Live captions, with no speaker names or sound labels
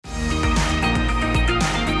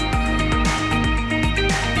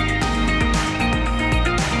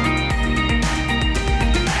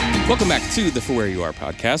Welcome back to the For Where You Are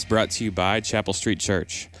podcast, brought to you by Chapel Street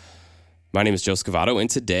Church. My name is Joe Scavato, and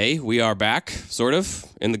today we are back, sort of,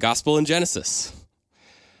 in the Gospel in Genesis.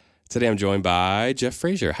 Today I'm joined by Jeff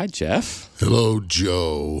Frazier. Hi, Jeff. Hello,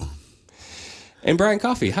 Joe. And Brian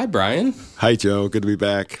Coffey. Hi, Brian. Hi, Joe. Good to be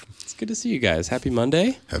back. It's good to see you guys. Happy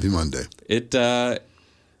Monday. Happy Monday.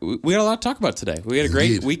 We had a lot to talk about today. We had a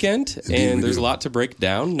great weekend, and there's a lot to break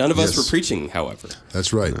down. None of us were preaching, however.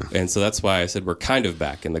 That's right. And so that's why I said we're kind of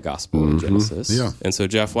back in the Gospel in Genesis. Yeah. And so,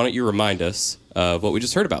 Jeff, why don't you remind us of what we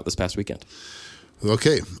just heard about this past weekend?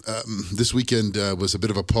 Okay. This weekend was a bit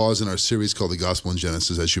of a pause in our series called The Gospel in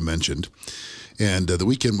Genesis, as you mentioned. And the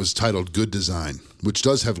weekend was titled Good Design, which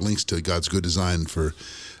does have links to God's good design for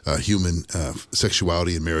human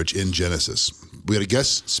sexuality and marriage in Genesis. We had a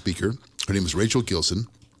guest speaker. Her name is Rachel Gilson.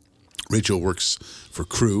 Rachel works for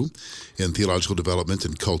Cru in theological development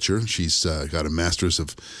and culture. She's got a master's of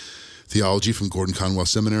theology from Gordon Conwell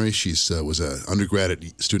Seminary. She was an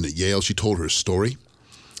undergrad student at Yale. She told her story,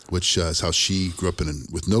 which is how she grew up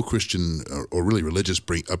with no Christian or really religious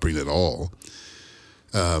upbringing at all.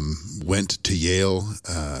 Went to Yale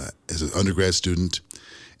as an undergrad student,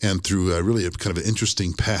 and through really a kind of an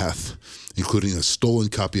interesting path, including a stolen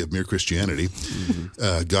copy of Mere Christianity,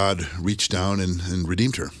 God reached down and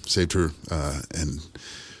redeemed her, saved her,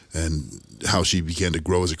 and how she began to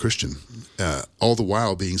grow as a Christian, all the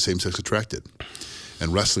while being same-sex attracted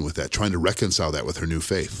and wrestling with that, trying to reconcile that with her new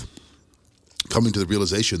faith. Coming to the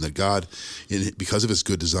realization that God, because of his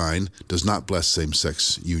good design, does not bless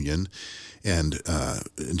same-sex union. And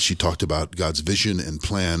she talked about God's vision and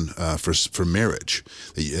plan for marriage.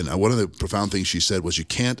 And one of the profound things she said was you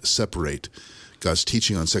can't separate God's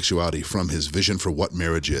teaching on sexuality from his vision for what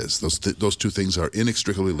marriage is. Those two things are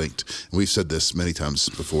inextricably linked. And we've said this many times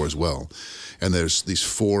before as well. And there's these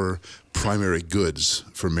four primary goods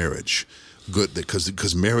for marriage. Good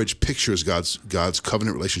because marriage pictures God's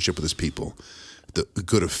covenant relationship with his people. The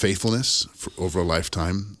good of faithfulness over a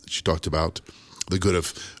lifetime, she talked about. The good of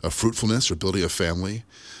fruitfulness or building a family,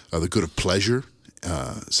 the good of pleasure,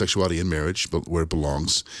 sexuality in marriage, but where it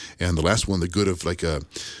belongs, and the last one, the good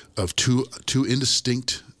of two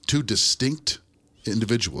distinct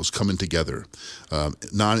individuals coming together,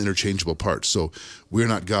 non-interchangeable parts. So we're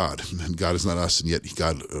not God, and God is not us, and yet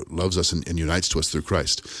God loves us and unites to us through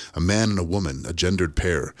Christ. A man and a woman, a gendered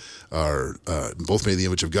pair, are both made in the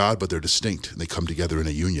image of God, but they're distinct, and they come together in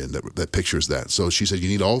a union that pictures that. So she said you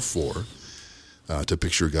need all four to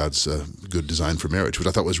picture God's good design for marriage, which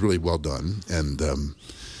I thought was really well done. And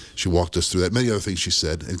she walked us through that. Many other things she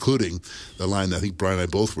said, including the line that I think Brian and I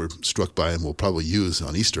both were struck by and will probably use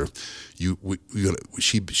on Easter.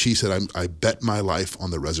 She said, I bet my life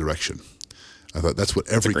on the resurrection. I thought that's what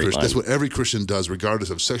every Christian does, regardless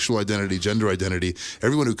of sexual identity, gender identity.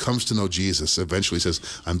 Everyone who comes to know Jesus eventually says,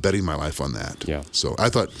 I'm betting my life on that. Yeah. So I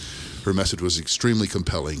thought her message was extremely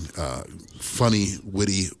compelling, funny,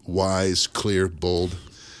 witty, wise, clear, bold.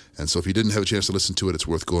 And so if you didn't have a chance to listen to it, it's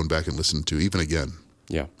worth going back and listening to even again.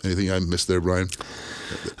 Yeah. Anything I missed there, Brian?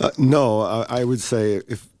 No, I would say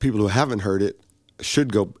if people who haven't heard it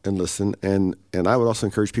should go and listen. And I would also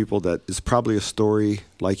encourage people that it's probably a story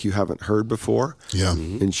like you haven't heard before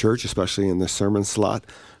in church, especially in the sermon slot.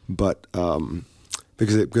 But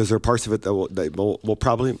because there are parts of it that will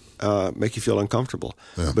probably make you feel uncomfortable.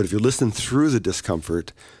 Yeah. But if you listen through the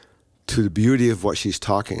discomfort to the beauty of what she's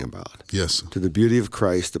talking about, yes, to the beauty of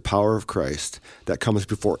Christ, the power of Christ that comes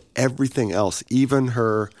before everything else, even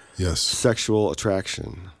her sexual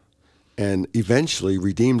attraction, and eventually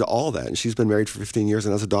redeemed all that. And she's been married for 15 years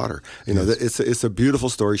and has a daughter. It's a beautiful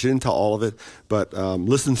story. She didn't tell all of it, but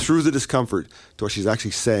listen through the discomfort to what she's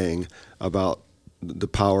actually saying about the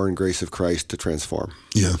power and grace of Christ to transform.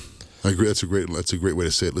 Yeah, I agree. That's a great way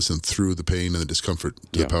to say it. Listen through the pain and the discomfort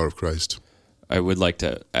to the power of Christ. I would like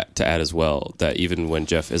to add as well that even when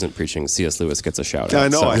Jeff isn't preaching, C.S. Lewis gets a shout out. I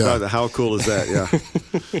know. I thought, how cool is that?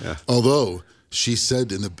 Yeah. Although she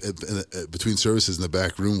said in between services in the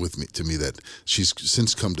back room to me that she's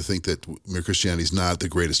since come to think that Mere Christianity is not the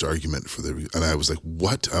greatest argument for the. And I was like,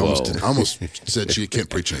 what? I almost said she can't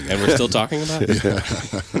preach again. And we're still talking about it. Yeah.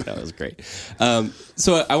 That was great.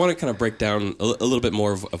 So I want to kind of break down a little bit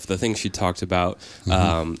more of the things she talked about.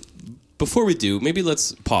 Before we do, maybe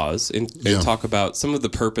let's pause and talk about some of the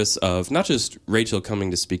purpose of not just Rachel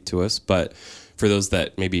coming to speak to us, but for those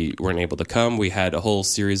that maybe weren't able to come, we had a whole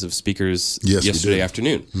series of speakers yesterday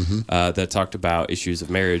afternoon that talked about issues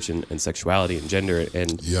of marriage and sexuality and gender.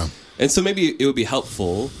 And so maybe it would be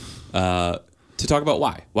helpful to talk about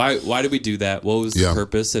why. Why did we do that? What was the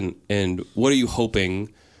purpose? And what are you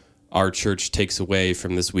hoping our church takes away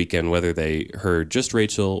from this weekend, whether they heard just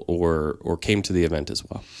Rachel or came to the event as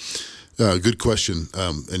well? Good question.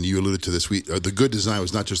 And you alluded to this. The Good Design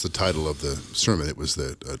was not just the title of the sermon. It was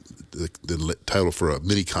the title for a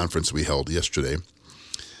mini conference we held yesterday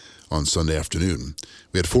on Sunday afternoon.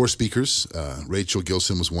 We had 4 speakers. Rachel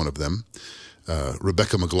Gilson was one of them.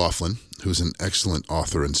 Rebecca McLaughlin, who's an excellent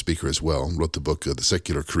author and speaker as well, wrote the book The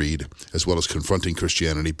Secular Creed, as well as Confronting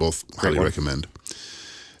Christianity, both highly recommend.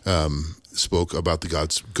 Spoke about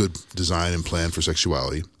God's good design and plan for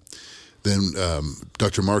sexuality. Then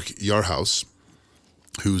Dr. Mark Yarhouse,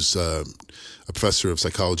 who's a professor of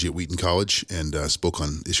psychology at Wheaton College and spoke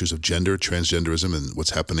on issues of gender, transgenderism, and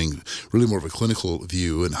what's happening, really more of a clinical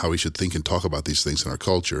view and how we should think and talk about these things in our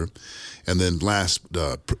culture. And then last,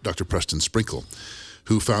 Dr. Preston Sprinkle,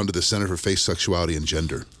 who founded the Center for Faith, Sexuality, and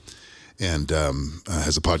Gender, and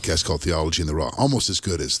has a podcast called Theology in the Raw, almost as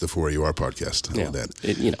good as the 4AUR podcast.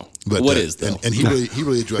 But what is though? And he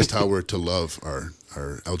really addressed how we're to love our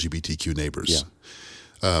LGBTQ neighbors. Yeah.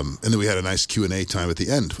 And then we had a nice Q&A time at the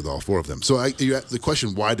end with all 4 of them. So the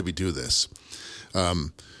question, why do we do this?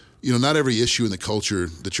 Not every issue in the culture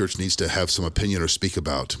the church needs to have some opinion or speak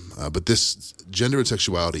about. But this gender and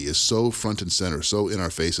sexuality is so front and center, so in our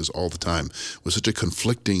faces all the time, with such a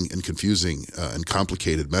conflicting and confusing and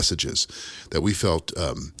complicated messages that we felt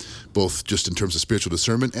both just in terms of spiritual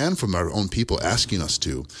discernment and from our own people asking us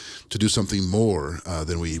to do something more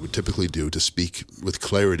than we would typically do, to speak with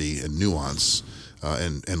clarity and nuance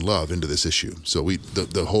and love into this issue. So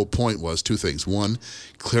the whole point was 2 things. 1,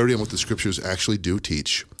 clarity on what the scriptures actually do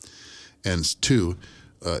teach. And 2,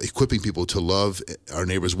 equipping people to love our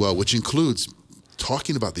neighbors well, which includes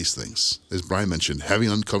talking about these things, as Brian mentioned, having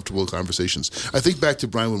uncomfortable conversations. I think back to,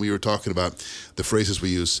 Brian, when we were talking about the phrases we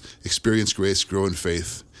use: experience grace, grow in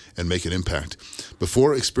faith, and make an impact.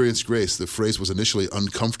 Before experience grace, the phrase was initially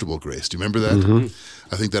uncomfortable grace. Do you remember that?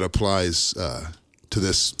 Mm-hmm. I think that applies to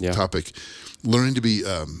this topic. Learning to be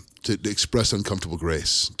to express uncomfortable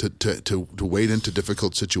grace, to wade into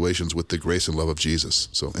difficult situations with the grace and love of Jesus.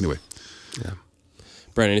 So anyway. Yeah.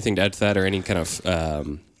 Brian, anything to add to that, or any kind of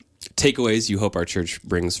takeaways you hope our church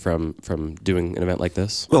brings from doing an event like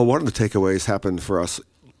this? Well, one of the takeaways happened for us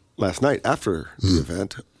last night after the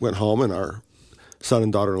event. Went home, and our son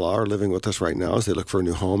and daughter-in-law are living with us right now as they look for a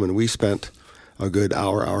new home, and we spent a good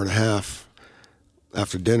hour and a half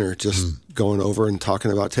after dinner just going over and talking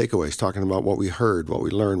about takeaways, talking about what we heard, what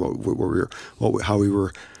we learned, how we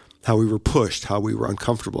were pushed, how we were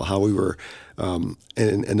uncomfortable, how we were,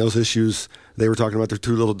 and those issues. They were talking about their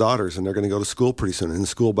 2 little daughters, and they're going to go to school pretty soon. And in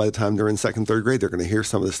school, by the time they're in 2nd, 3rd grade, they're going to hear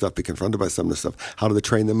some of this stuff, be confronted by some of this stuff. How do they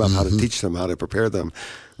train them up? How to teach them? How to prepare them?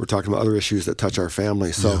 We're talking about other issues that touch our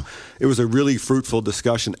family. So it was a really fruitful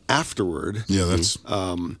discussion afterward. Yeah, that's.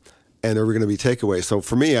 And there were going to be takeaways. So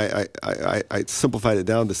for me, I simplified it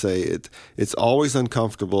down to say it's always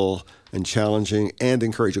uncomfortable and challenging and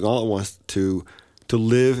encouraging all at once to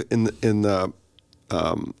live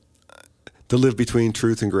to live between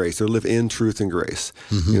truth and grace, or live in truth and grace.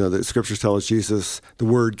 Mm-hmm. The scriptures tell us Jesus, the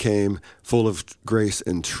Word came full of grace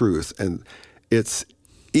and truth, and it's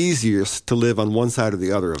easiest to live on one side or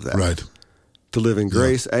the other of that. Right. To live in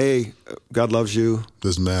grace, God loves you.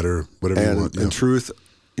 Doesn't matter, whatever you want. And truth,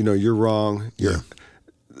 you're wrong.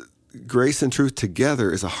 Grace and truth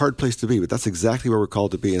together is a hard place to be, but that's exactly where we're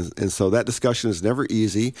called to be. And so that discussion is never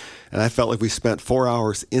easy. And I felt like we spent 4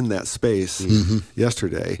 hours in that space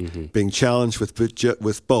yesterday, being challenged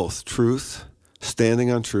with both truth,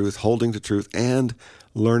 standing on truth, holding to truth, and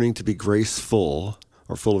learning to be graceful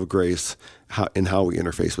or full of grace in how we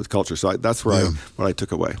interface with culture. So that's where what I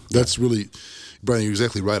took away. That's really, Brian, you're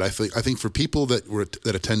exactly right. I think for people that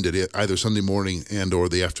attended either Sunday morning and or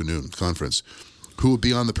the afternoon conference, who would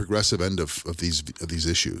be on the progressive end of these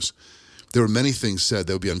issues, there were many things said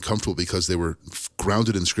that would be uncomfortable because they were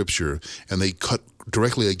grounded in Scripture and they cut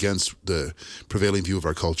directly against the prevailing view of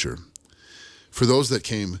our culture. For those that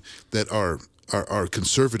came that are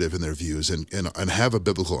conservative in their views and have a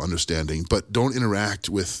biblical understanding, but don't interact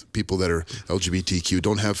with people that are LGBTQ,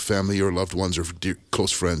 don't have family or loved ones or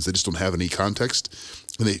close friends, they just don't have any context,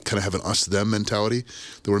 and they kind of have an us-them mentality.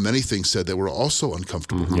 There were many things said that were also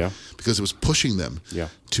uncomfortable because it was pushing them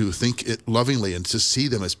to think it lovingly and to see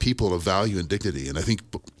them as people of value and dignity. And I think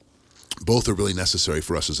both are really necessary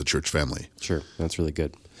for us as a church family. Sure, that's really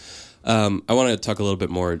good. I want to talk a little bit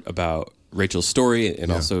more about Rachel's story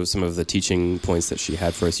and also some of the teaching points that she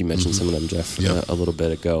had for us. You mentioned some of them, Jeff, a little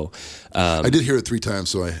bit ago. I did hear it 3 times,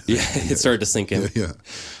 so it started to sink in.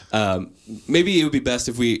 maybe it would be best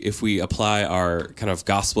if we apply our kind of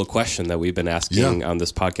gospel question that we've been asking on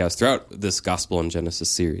this podcast throughout this Gospel in Genesis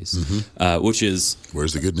series, which is,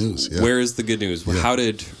 where's the good news? Yeah. Where is the good news? Yeah. How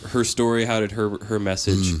did her story, how did her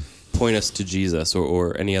message point us to Jesus,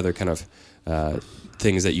 or any other kind of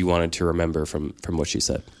things that you wanted to remember from what she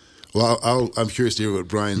said? Well, I'm curious to hear what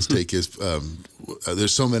Brian's take is.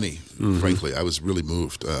 There's so many, frankly. I was really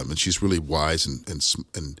moved, and she's really wise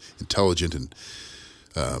and intelligent, and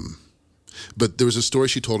but there was a story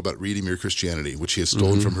she told about reading Mere Christianity, which she had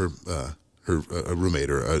stolen from her roommate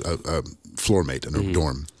or a floor mate in her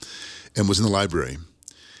dorm, and was in the library.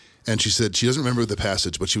 And she said she doesn't remember the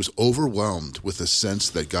passage, but she was overwhelmed with the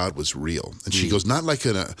sense that God was real. And she goes, not like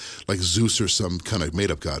like Zeus or some kind of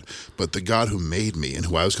made-up God, but the God who made me and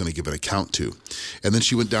who I was going to give an account to. And then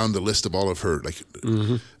she went down the list of all of her,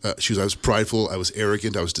 I was prideful, I was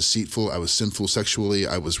arrogant, I was deceitful, I was sinful sexually,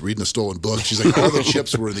 I was reading a stolen book. She's like, all the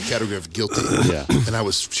chips were in the category of guilty. Yeah.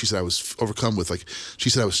 And she said I was overcome with,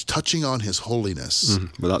 she said I was touching on his holiness.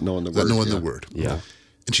 Without knowing the word. Without knowing the word. Yeah.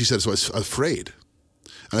 And she said, so I was afraid.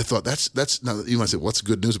 And I thought, that's now you might say, what's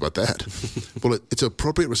good news about that? Well, it's an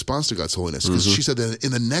appropriate response to God's holiness, because she said that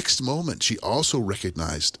in the next moment, she also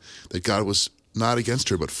recognized that God was not against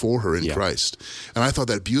her, but for her in Christ. And I thought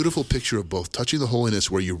that beautiful picture of both touching the holiness,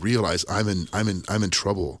 where you realize I'm in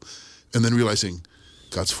trouble, and then realizing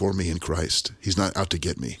God's for me in Christ. He's not out to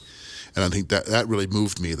get me. And I think that really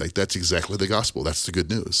moved me. Like, that's exactly the gospel. That's the good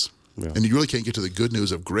news. Yeah. And you really can't get to the good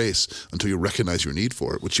news of grace until you recognize your need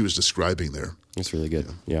for it, which she was describing there. That's really good.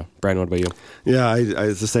 Yeah. Brian, what about you? Yeah,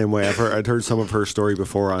 it's the same way. I'd heard some of her story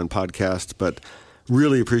before on podcast, but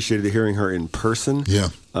really appreciated hearing her in person.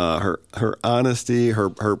 Yeah. Her honesty,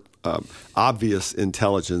 her obvious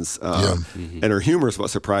intelligence, and her humor is what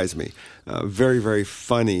surprised me. Very, very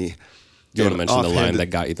funny. Do you want to mention the line that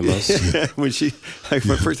got you the most?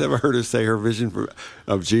 When first time I heard her say her vision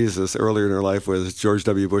of Jesus earlier in her life was George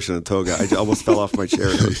W. Bush in a toga, I almost fell off my chair.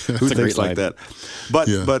 Who thinks like that?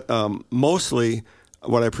 But mostly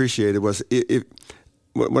what I appreciated was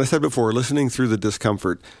what I said before, listening through the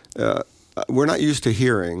discomfort. We're not used to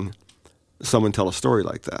hearing someone tell a story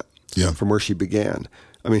like that from where she began.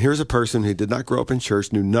 I mean, here's a person who did not grow up in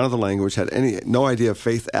church, knew none of the language, had no idea of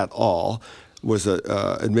faith at all, was an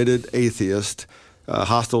admitted atheist,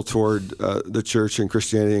 hostile toward the church and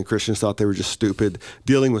Christianity, and Christians thought they were just stupid,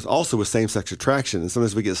 dealing with same-sex attraction. And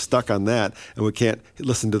sometimes we get stuck on that, and we can't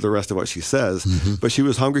listen to the rest of what she says. But she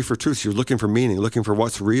was hungry for truth. She was looking for meaning, looking for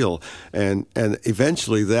what's real. And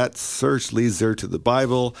eventually that search leads her to the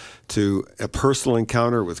Bible, to a personal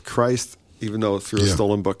encounter with Christ, even though through a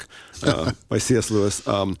stolen book by C.S. Lewis.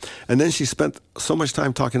 And then she spent so much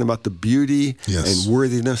time talking about the beauty and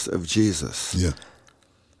worthiness of Jesus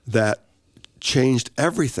that changed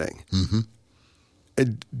everything.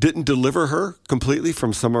 It didn't deliver her completely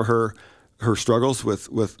from some of her struggles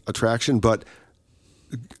with attraction, but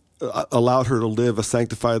allowed her to live a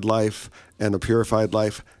sanctified life and a purified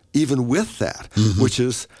life even with that, which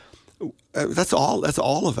is... That's all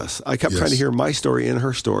of us. I kept trying to hear my story and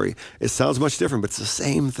her story. It sounds much different, but it's the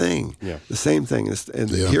same thing. Yeah. The same thing. And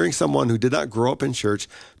hearing someone who did not grow up in church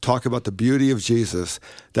talk about the beauty of Jesus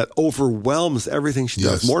that overwhelms everything she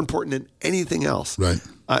does, more important than anything else. Right.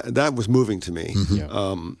 That was moving to me.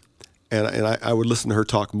 And I would listen to her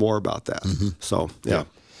talk more about that. So,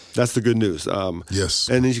 that's the good news. Yes.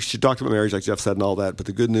 And then she talked about marriage, like Jeff said, and all that. But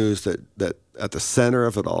the good news that at the center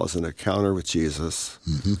of it all is an encounter with Jesus.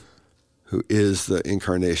 Who is the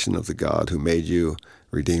incarnation of the God who made you,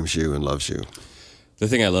 redeems you, and loves you. The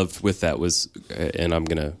thing I loved with that was, and I'm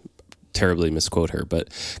going to terribly misquote her, but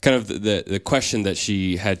kind of the question that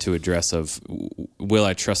she had to address of, will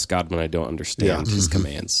I trust God when I don't understand his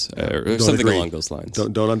commands? Or something along those lines.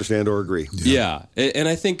 Don't understand or agree. Yeah. And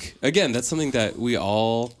I think, again, that's something that we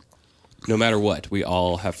all, no matter what, we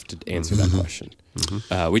all have to answer that question.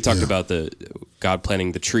 We talked about the God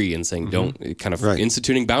planting the tree and saying don't kind of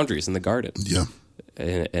instituting boundaries in the garden. Yeah,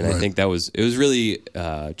 and I think it was really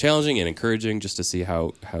challenging and encouraging just to see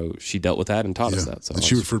how she dealt with that and taught us that. So and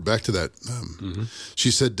she referred back to that.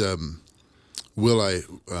 She said, "Will I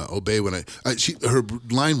obey when I?" Her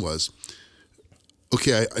line was,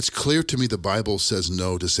 "Okay, it's clear to me the Bible says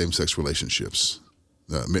no to same-sex relationships,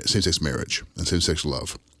 same-sex marriage, and same-sex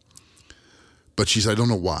love." But she said, "I don't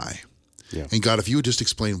know why." Yeah. And God, if you would just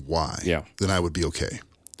explain why, then I would be okay.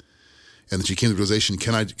 And then she came to the realization,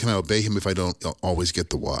 can I obey him if I don't always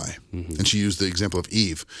get the why? And she used the example of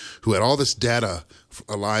Eve, who had all this data,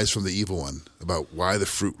 lies from the evil one, about why the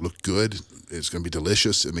fruit looked good, it's going to be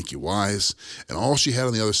delicious, it'll make you wise. And all she had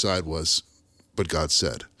on the other side was, but God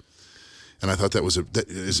said. And I thought that was,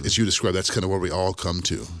 as you described, that's kind of where we all come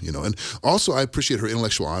to, you know. And also I appreciate her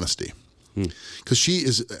intellectual honesty, because she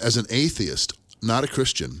is, as an atheist, not a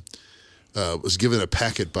Christian, was given a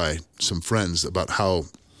packet by some friends about how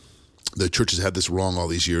the church has had this wrong all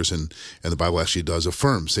these years, and the Bible actually does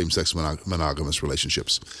affirm same-sex monogamous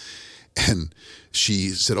relationships. And she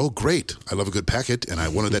said, oh, great, I love a good packet, and I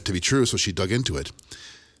wanted that to be true, so she dug into it.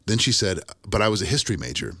 Then she said, but I was a history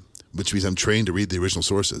major, which means I'm trained to read the original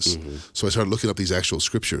sources. So I started looking up these actual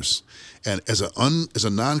scriptures. And as a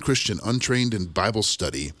non-Christian, untrained in Bible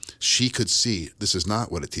study, she could see this is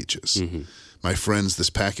not what it teaches. My friends, this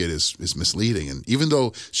packet is misleading. And even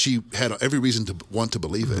though she had every reason to want to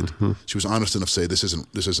believe it, she was honest enough to say this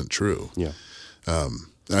isn't true. Yeah. And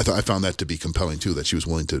I found that to be compelling too, that she was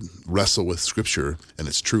willing to wrestle with Scripture and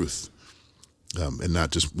its truth, and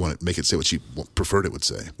not just want to make it say what she preferred it would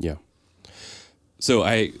say. Yeah. So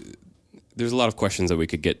there's a lot of questions that we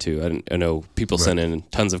could get to. I know people sent in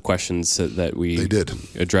tons of questions that we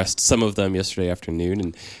addressed. Some of them yesterday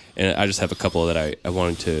afternoon, and I just have a couple that I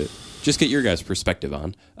wanted to just get your guys' perspective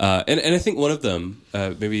on. And I think one of them,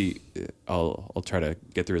 maybe I'll try to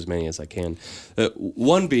get through as many as I can.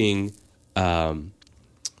 One being, I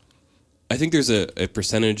think there's a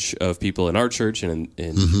percentage of people in our church and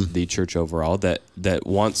in the church overall that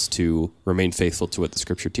wants to remain faithful to what the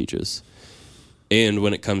Scripture teaches. And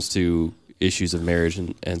when it comes to issues of marriage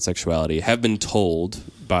and sexuality, have been told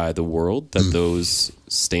by the world that those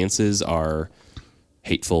stances are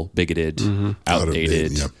hateful, bigoted,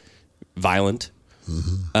 outdated, violent.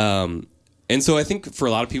 And so I think for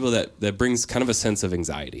a lot of people that brings kind of a sense of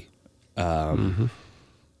anxiety. What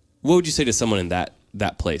would you say to someone in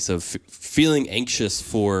that place of feeling anxious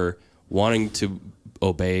for wanting to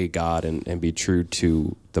obey God and be true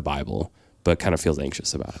to the Bible, but kind of feels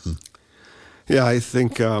anxious about it? Yeah, I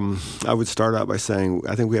think I would start out by saying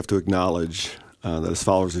I think we have to acknowledge that as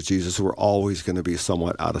followers of Jesus, we're always going to be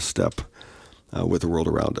somewhat out of step with the world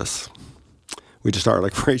around us. We just start,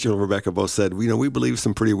 like Rachel and Rebecca both said, we believe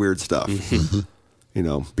some pretty weird stuff.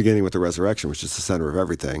 Beginning with the resurrection, which is the center of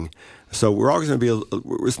everything. So we're always going to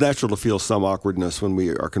be, it's natural to feel some awkwardness when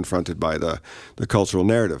we are confronted by the cultural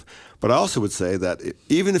narrative. But I also would say that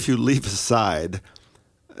even if you leave aside,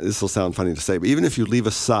 this will sound funny to say, but even if you leave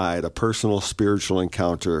aside a personal spiritual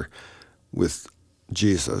encounter with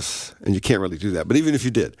Jesus, and you can't really do that, but even if you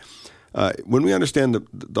did, when we understand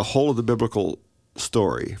the whole of the biblical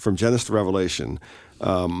story, from Genesis to Revelation,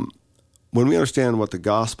 when we understand what the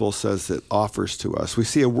gospel says it offers to us, we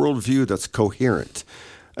see a worldview that's coherent.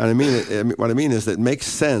 And what I mean is that it makes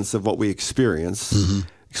sense of what we experience,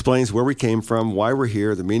 explains where we came from, why we're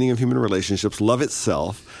here, the meaning of human relationships, love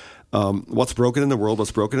itself, what's broken in the world,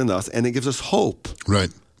 what's broken in us, and it gives us hope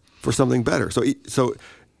for something better. So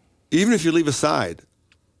even if you leave aside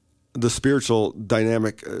the spiritual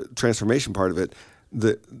dynamic transformation part of it,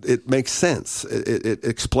 it makes sense. It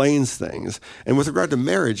explains things. And with regard to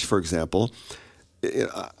marriage, for example,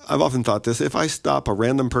 I've often thought this: if I stop a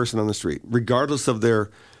random person on the street, regardless of their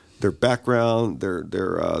background,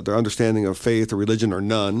 their understanding of faith or religion or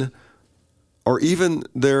none, or even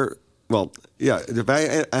if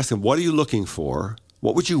I ask them, what are you looking for?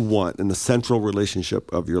 What would you want in the central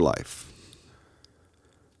relationship of your life?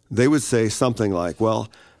 They would say something like, well,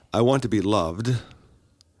 I want to be loved.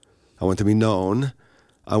 I want to be known.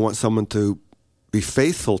 I want someone to be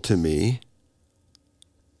faithful to me,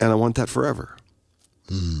 and I want that forever.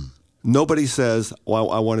 Nobody says,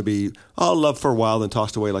 well, I want to be, loved for a while, then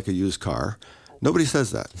tossed away like a used car. Nobody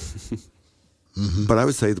says that. But I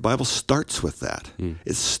would say the Bible starts with that.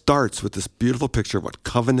 It starts with this beautiful picture of what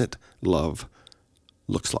covenant love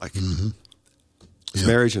looks like. It's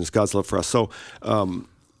marriage and it's God's love for us. So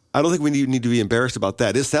I don't think we need to be embarrassed about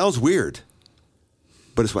that. It sounds weird,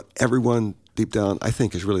 but it's what everyone deep down, I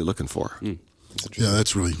think, is really looking for.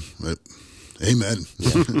 That's really... Amen.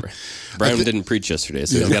 Yeah. Brian didn't preach yesterday,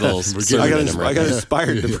 so he's got a little sermon in him right I got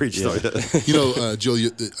inspired to preach. Joel,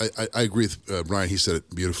 I agree with Brian. He said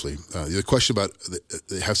it beautifully. The question about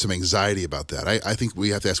they have some anxiety about that. I think we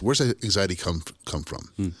have to ask, where's that anxiety come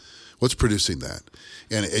from? What's producing that?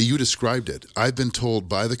 And you described it. I've been told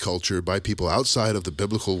by the culture, by people outside of the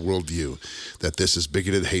biblical worldview, that this is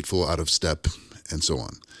bigoted, hateful, out of step, and so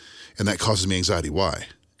on. And that causes me anxiety. Why?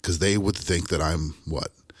 Because they would think that I'm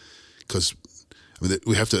what? Because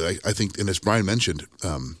we have to, I think, and as Brian mentioned,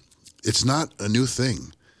 it's not a new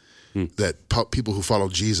thing that people who follow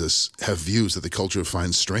Jesus have views that the culture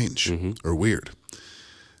finds strange or weird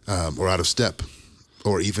or out of step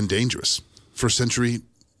or even dangerous. First century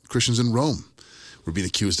Christians in Rome were being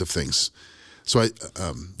accused of things. So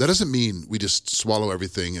that doesn't mean we just swallow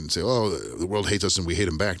everything and say, oh, the world hates us and we hate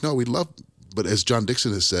them back. No, we love but as John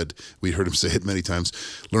Dixon has said, we heard him say it many times,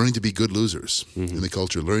 learning to be good losers in the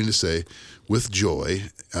culture, learning to say with joy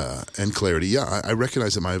and clarity, I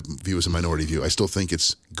recognize that my view is a minority view. I still think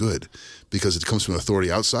it's good because it comes from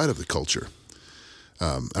authority outside of the culture.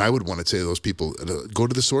 And I would want to say to those people, go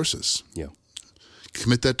to the sources. Yeah.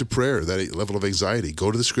 Commit that to prayer, that level of anxiety.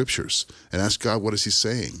 Go to the scriptures and ask God, what is he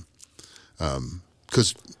saying?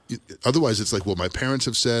 Because otherwise it's like, well, my parents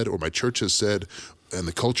have said, or my church has said, and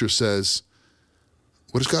the culture says,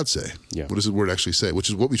 what does God say? Yeah. What does the word actually say? Which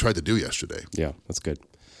is what we tried to do yesterday. Yeah, that's good.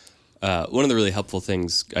 One of the really helpful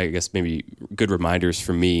things, I guess maybe good reminders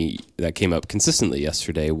for me that came up consistently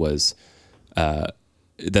yesterday was that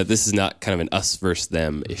this is not kind of an us versus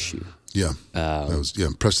them issue. Yeah,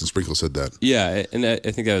 Preston Sprinkle said that. Yeah, and I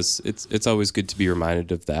think that was it's always good to be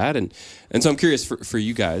reminded of that, and so I'm curious for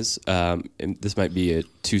you guys. And this might be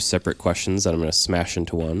two separate questions that I'm going to smash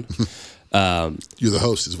into one. You're the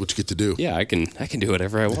host, is what you get to do. Yeah, I can do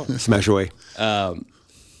whatever I want. Smash away. I'm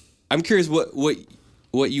curious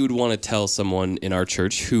what you would want to tell someone in our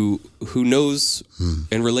church who knows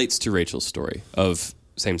and relates to Rachel's story of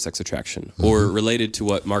same-sex attraction, or related to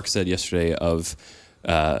what Mark said yesterday of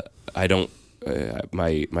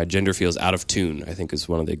my gender feels out of tune, I think is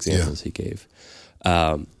one of the examples he gave.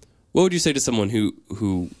 What would you say to someone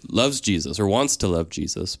who loves Jesus or wants to love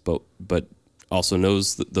Jesus, but also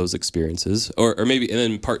knows those experiences, or maybe, and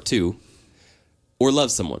then part two, or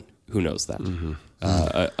loves someone who knows that,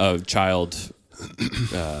 a child,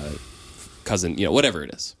 cousin, whatever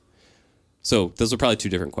it is. So those are probably two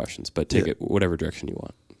different questions, but take it whatever direction you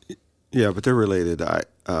want. Yeah, but they're related.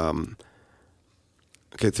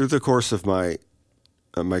 Through the course of my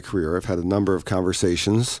career, I've had a number of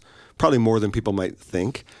conversations, probably more than people might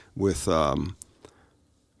think, with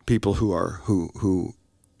people who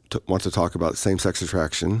want to talk about same-sex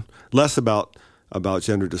attraction, less about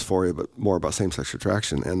gender dysphoria, but more about same-sex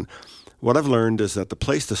attraction. And what I've learned is that the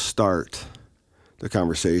place to start the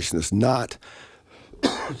conversation is not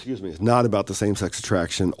is not about the same-sex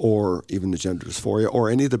attraction or even the gender dysphoria or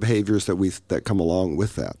any of the behaviors that come along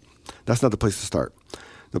with that. That's not the place to start.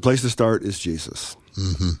 The place to start is Jesus.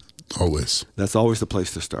 Always. That's always the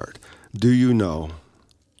place to start. Do you know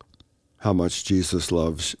how much Jesus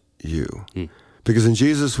loves you? Because in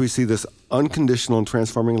Jesus we see this unconditional and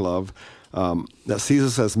transforming love that sees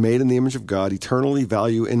us as made in the image of God, eternally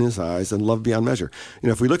value in his eyes, and love beyond measure.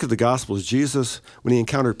 If we look at the Gospels, Jesus, when he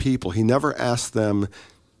encountered people, he never asked them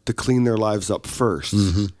to clean their lives up first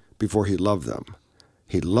before he loved them.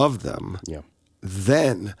 He loved them. Yeah.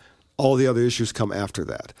 Then all the other issues come after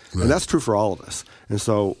that. Right. And that's true for all of us. And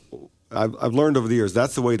so I've learned over the years,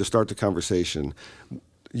 that's the way to start the conversation.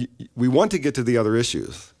 We want to get to the other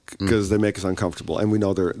issues because they make us uncomfortable, and we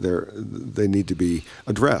know they need to be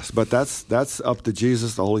addressed. But that's up to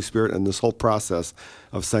Jesus, the Holy Spirit, and this whole process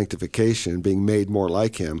of sanctification, being made more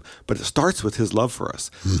like him. But it starts with his love for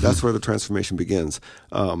us. That's where the transformation begins.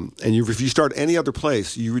 And if you start any other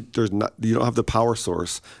place, you don't have the power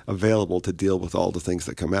source available to deal with all the things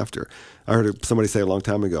that come after. I heard somebody say a long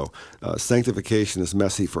time ago, sanctification is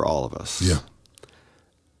messy for all of us. Yeah.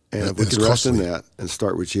 And if we can rest in that and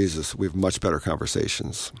start with Jesus, we have much better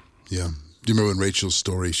conversations. Yeah. Do you remember in Rachel's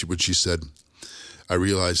story, when she said, I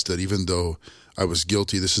realized that even though I was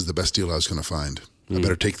guilty, this is the best deal I was going to find. I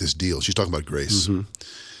better take this deal. She's talking about grace. And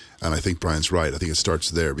I think Brian's right. I think it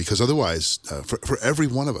starts there. Because otherwise, for every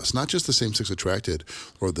one of us, not just the same-sex attracted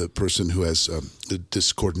or the person who has the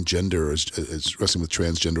discordant gender or is wrestling with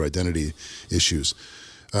transgender identity issues,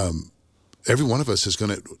 every one of us is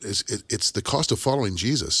going to. It's the cost of following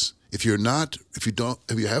Jesus. If you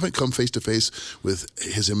haven't come face to face with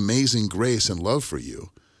his amazing grace and love for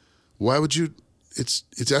you, why would you?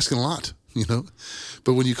 It's asking a lot,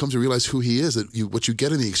 But when you come to realize who he is, what you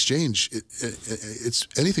get in the exchange, it's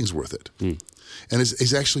anything's worth it. And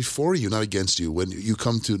it's actually for you, not against you. When you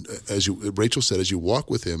come to, Rachel said, as you walk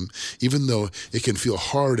with him, even though it can feel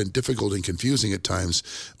hard and difficult and confusing at times,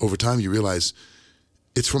 over time you realize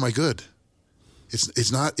it's for my good.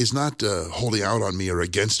 It's not holding out on me or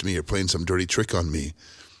against me or playing some dirty trick on me.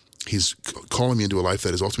 He's calling me into a life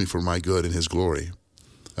that is ultimately for my good and his glory.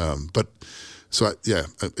 I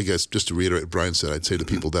guess just to reiterate what Brian said, I'd say to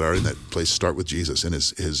people that are in that place, start with Jesus and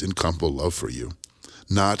his incomparable love for you.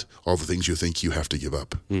 Not all the things you think you have to give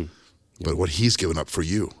up, but what he's given up for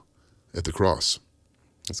you at the cross.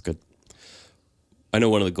 That's good. I know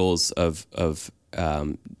one of the goals of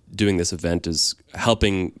doing this event is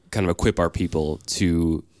helping kind of equip our people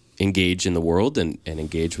to engage in the world and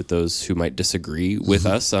engage with those who might disagree with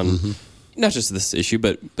us on not just this issue,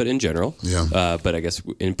 but in general. Yeah. But I guess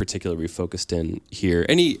in particular, we focused in here.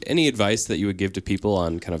 Any advice that you would give to people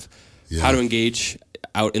on kind of how to engage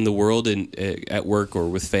out in the world and at work or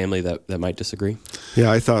with family that might disagree?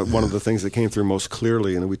 Yeah, I thought one of the things that came through most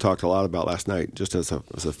clearly, and we talked a lot about last night, just as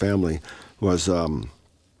a family, was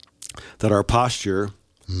that our posture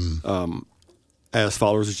as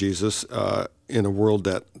followers of Jesus in a world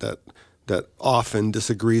that often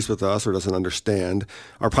disagrees with us or doesn't understand,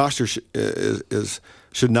 our posture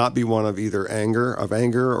should not be one of either anger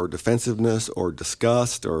or defensiveness or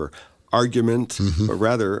disgust or argument, but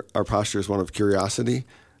rather our posture is one of curiosity,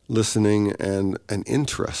 listening, and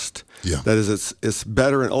interest. Yeah. That is, it's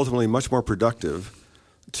better and ultimately much more productive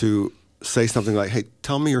to say something like, hey,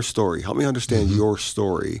 tell me your story. Help me understand your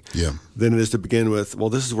story. Yeah. Than it is to begin with, well,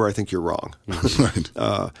 this is where I think you're wrong. Right.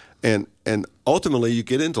 And ultimately you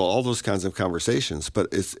get into all those kinds of conversations, but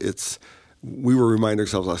it's we were reminding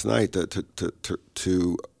ourselves last night that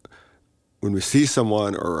to when we see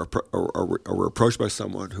someone or we're approached by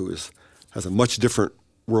someone who has a much different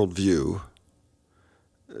worldview,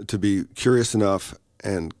 to be curious enough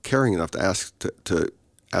and caring enough to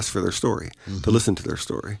ask for their story, to listen to their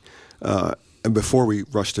story. And before we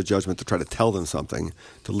rush to judgment to try to tell them something,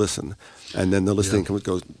 to listen. And then the listening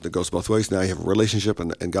goes both ways. Now you have a relationship,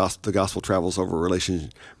 and the gospel travels over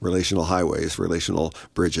relational highways, relational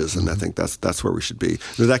bridges, and I think that's where we should be.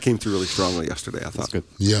 So that came through really strongly yesterday, I thought. That's good.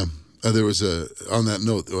 Yeah. There was on that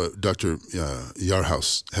note, Dr.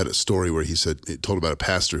 Yarhouse had a story where he told about a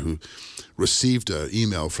pastor who received an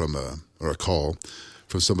email or a call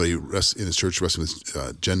from somebody in his church wrestling with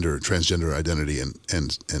transgender identity,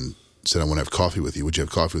 and said, I want to have coffee with you. Would you have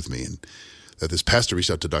coffee with me? And that this pastor reached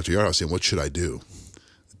out to Dr. Yarhouse saying, what should I do?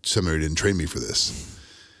 Seminary didn't train me for this.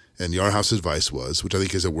 And Yarhouse's advice was, which I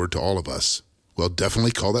think is a word to all of us, well, definitely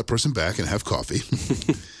call that person back and have coffee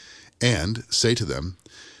and say to them,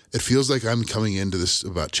 it feels like I'm coming into this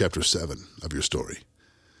about chapter 7 of your story.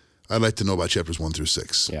 I'd like to know about chapters 1 through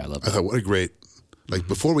 6. Yeah, I love that. I thought, what a great,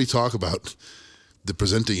 before we talk about the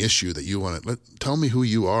presenting issue that you want to, tell me who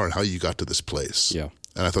you are and how you got to this place. Yeah.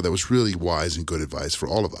 And I thought that was really wise and good advice for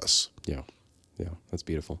all of us. Yeah. Yeah. That's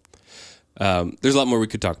beautiful. There's a lot more we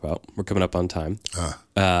could talk about. We're coming up on time.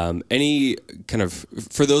 Any kind of,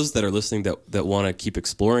 for those that are listening that want to keep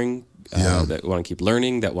exploring, that want to keep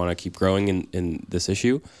learning, that want to keep growing in this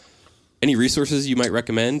issue, any resources you might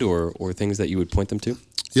recommend or things that you would point them to?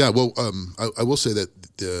 Yeah, well, I will say that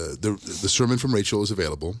the sermon from Rachel is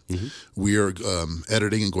available. We are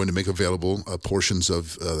editing and going to make available portions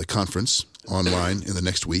of the conference online in the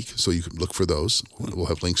next week, so you can look for those. We'll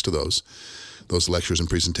have links to those lectures and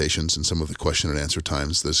presentations and some of the question and answer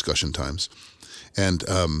times, the discussion times. And,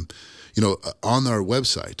 on our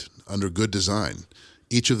website, under Good Design,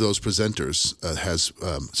 each of those presenters has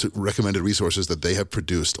recommended resources that they have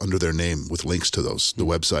produced under their name with links to those, the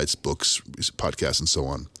websites, books, podcasts, and so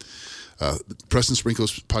on. Preston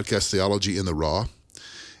Sprinkle's podcast, Theology in the Raw,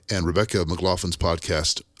 and Rebecca McLaughlin's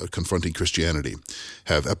podcast, Confronting Christianity,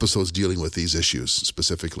 have episodes dealing with these issues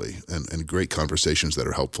specifically and great conversations that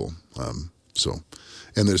are helpful.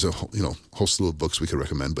 And there's a whole slew of books we could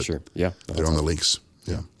recommend, but sure. Yeah, they're on the links.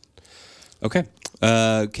 Yeah. Okay.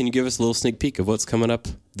 Can you give us a little sneak peek of what's coming up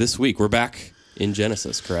this week? We're back in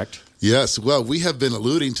Genesis, correct? Yes. Well, we have been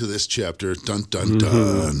alluding to this chapter, dun, dun,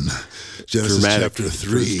 dun. Genesis dramatic. chapter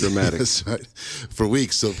 3. Dramatic. That's right. For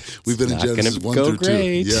weeks. So we've been in not Genesis gonna 1 go through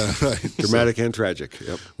great. 2. Yeah, right. Dramatic and tragic.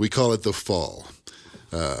 Yep. We call it the fall.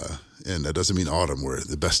 And that doesn't mean autumn, where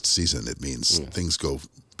the best season. It means things go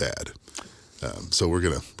bad. So we're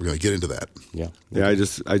gonna get into that. Yeah. Yeah, I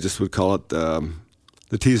just would call it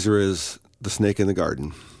the teaser is the snake in the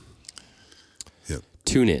garden. Yep.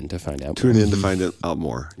 Tune in to find out. Tune in to find out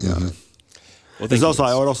more. Yeah. Well, There's also,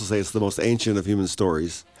 I would also say it's the most ancient of human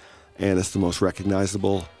stories, and it's the most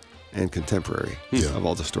recognizable and contemporary of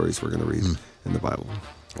all the stories we're going to read in the Bible.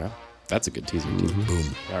 Yeah, that's a good teaser too.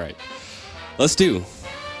 Boom. All right, let's do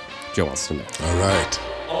Joe Wants to Know. All right.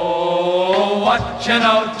 Oh, what you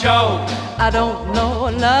know, Joe? I don't know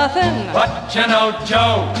nothing. What you know,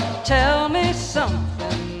 Joe? Tell me something.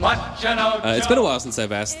 What you know, Joe? It's been a while since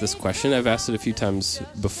I've asked this question. I've asked it a few times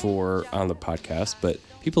before on the podcast, but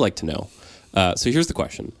people like to know. So here's the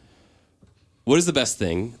question. What is the best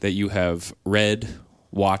thing that you have read,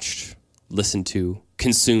 watched, listened to,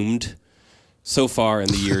 consumed so far in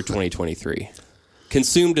the year 2023?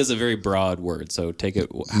 Consumed is a very broad word, so take it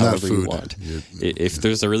however you want. If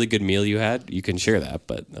there's a really good meal you had, you can share that,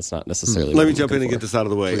 but that's not necessarily Let what me I'm jump in looking and for. get this out of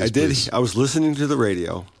the way. Please. I was listening to the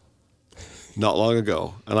radio not long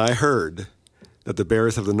ago, and I heard that the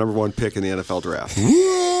Bears have the #1 pick in the NFL draft.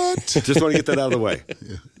 What? Just want to get that out of the way.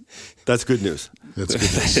 That's good news. That's good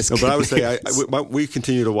news. No, but I would say we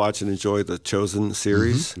continue to watch and enjoy the Chosen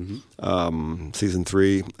series, season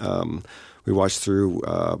 3. We watched through.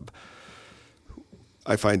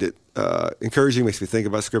 I find it encouraging, makes me think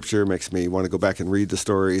about Scripture, makes me want to go back and read the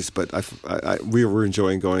stories. But we were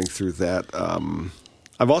enjoying going through that.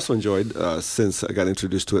 I've also enjoyed, since I got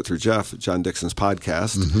introduced to it through Jeff, John Dixon's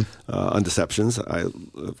podcast, Undeceptions.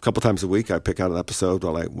 A couple times a week, I pick out an episode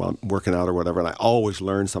while I'm working out or whatever, and I always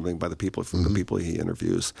learn something by the people from the people he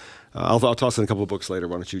interviews. I'll toss in a couple of books later.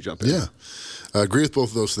 Why don't you jump in? Yeah. I agree with both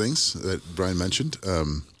of those things that Brian mentioned.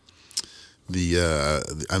 I'm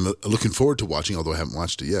looking forward to watching, although I haven't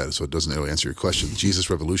watched it yet, so it doesn't really answer your question. Jesus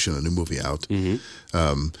Revolution, a new movie out.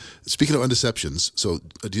 Speaking of Undeceptions, so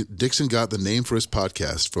Dixon got the name for his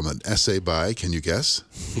podcast from an essay by, can you guess?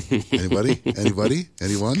 Anybody?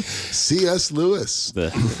 Anyone? C.S. Lewis.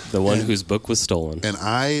 The one whose book was stolen. And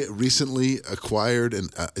I recently acquired,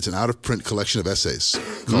 it's an out-of-print collection of essays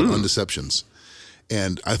called Undeceptions.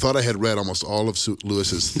 And I thought I had read almost all of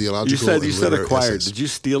Lewis's theological. You said acquired. Essays. Did you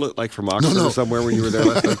steal it like from Oxford or somewhere when you were there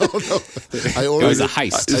last time? I ordered it was a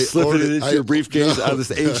heist. Just slipping it into your briefcase out of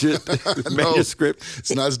this ancient manuscript.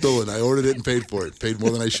 It's not stolen. I ordered it and paid for it. Paid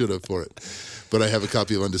more than I should have for it. But I have a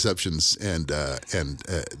copy of Undeceptions, and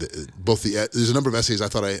both there's a number of essays. I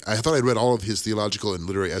thought I'd read all of his theological and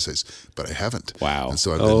literary essays, but I haven't. Wow! And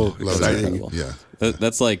so I've been exciting. Yeah,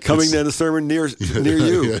 that's like coming to a sermon near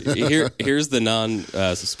you. Here's the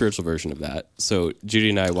non-spiritual version of that. So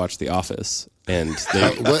Judy and I watched The Office, and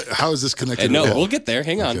how is this connected? No, we'll get there.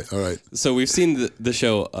 Hang on. Okay, all right. So we've seen the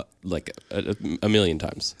show like a million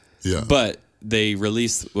times. Yeah. But they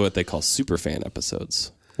release what they call superfan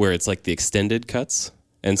episodes, where it's like the extended cuts.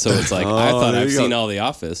 And so it's like, I thought I've seen all The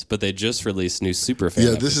Office, but they just released new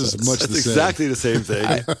superfan episodes. This is much That's the same. exactly the same thing.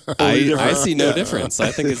 I see no difference.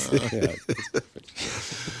 I think it's...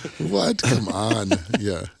 What? Come on.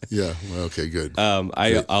 Yeah. Well, okay, good.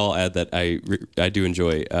 I'll add that I do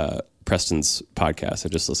enjoy Preston's podcast. I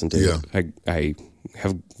just listened to it. I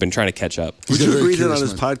have been trying to catch up. Would you agree that on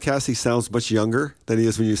his podcast he sounds much younger than he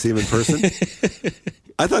is when you see him in person?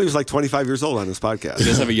 I thought he was like 25 years old on his podcast. He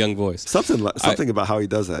does have a young voice. Something about how he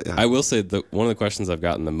does that. Yeah. I will say that one of the questions I've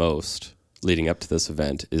gotten the most leading up to this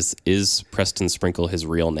event is Preston Sprinkle his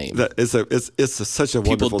real name? It's such a wonderful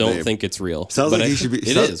name. People don't think it's real. Sounds like he should be.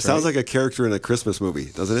 It is. Sounds like a character in a Christmas movie,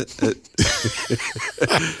 doesn't it?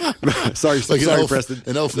 Sorry, Preston.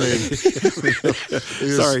 An elf name.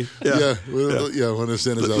 Sorry. Yeah. I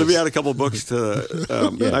understand his elves. Let me add a couple books to.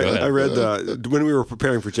 I read when we were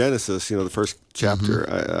preparing for Genesis. The first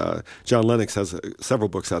chapter. John Lennox has several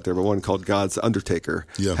books out there, but one called God's Undertaker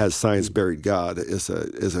has science buried God. is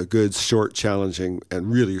a good, short, challenging, and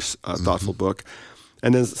really thoughtful book.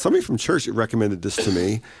 And then somebody from church recommended this to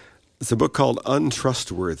me. It's a book called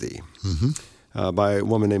Untrustworthy by a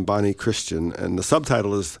woman named Bonnie Christian. And the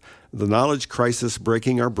subtitle is The Knowledge Crisis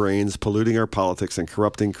Breaking Our Brains, Polluting Our Politics, and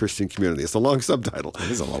Corrupting Christian Community. It's a long subtitle. It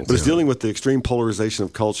is a long subtitle. But it's dealing with the extreme polarization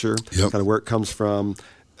of culture, kind of where it comes from,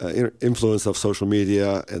 influence of social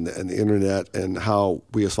media and the internet, and how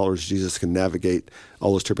we as followers of Jesus can navigate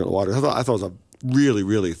all those turbulent waters. I thought it was a really,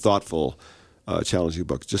 really thoughtful, challenging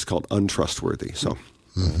book, just called Untrustworthy. So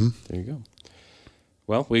there you go.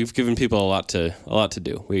 Well, we've given people a lot to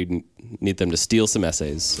do. We need them to steal some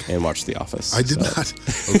essays and watch The Office. I did not.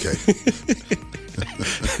 Okay.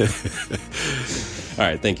 All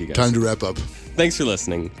right. Thank you, guys. Time to wrap up. Thanks for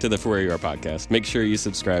listening to the For Where You Are podcast. Make sure you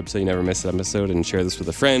subscribe so you never miss an episode, and share this with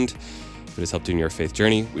a friend. If it has helped you in your faith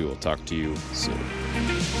journey, we will talk to you soon.